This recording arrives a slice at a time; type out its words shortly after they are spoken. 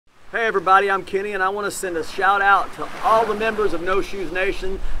Hey everybody, I'm Kenny and I want to send a shout out to all the members of No Shoes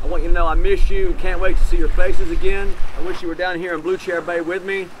Nation. I want you to know I miss you and can't wait to see your faces again. I wish you were down here in Blue Chair Bay with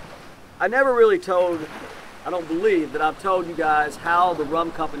me. I never really told, I don't believe that I've told you guys how the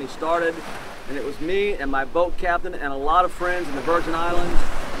rum company started. And it was me and my boat captain and a lot of friends in the Virgin Islands.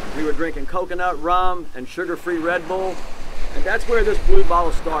 We were drinking coconut rum and sugar-free Red Bull. And that's where this blue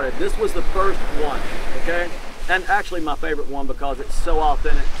bottle started. This was the first one, okay? And actually my favorite one because it's so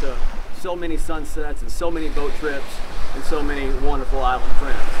authentic to so many sunsets and so many boat trips and so many wonderful island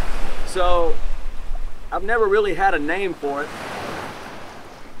friends. So I've never really had a name for it.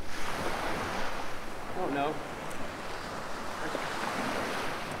 I don't know.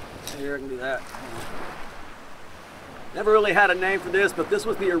 Here I can do that. Never really had a name for this, but this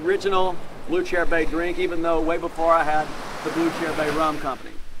was the original Blue Chair Bay drink, even though way before I had the Blue Chair Bay Rum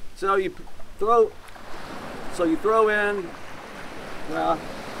Company. So you throw in, well,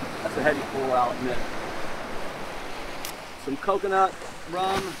 that's a heavy pour, I'll admit. Some coconut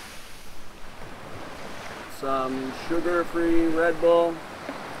rum, some sugar-free Red Bull,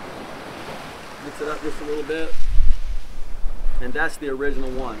 mix it up just a little bit, and that's the original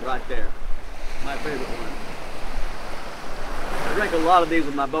one right there, my favorite one. I drank a lot of these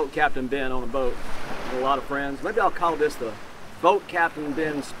with my boat captain Ben on a boat with a lot of friends. Maybe I'll call this the Boat Captain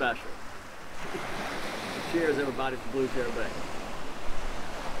Ben Special. Cheers everybody for Blue Chair Bay.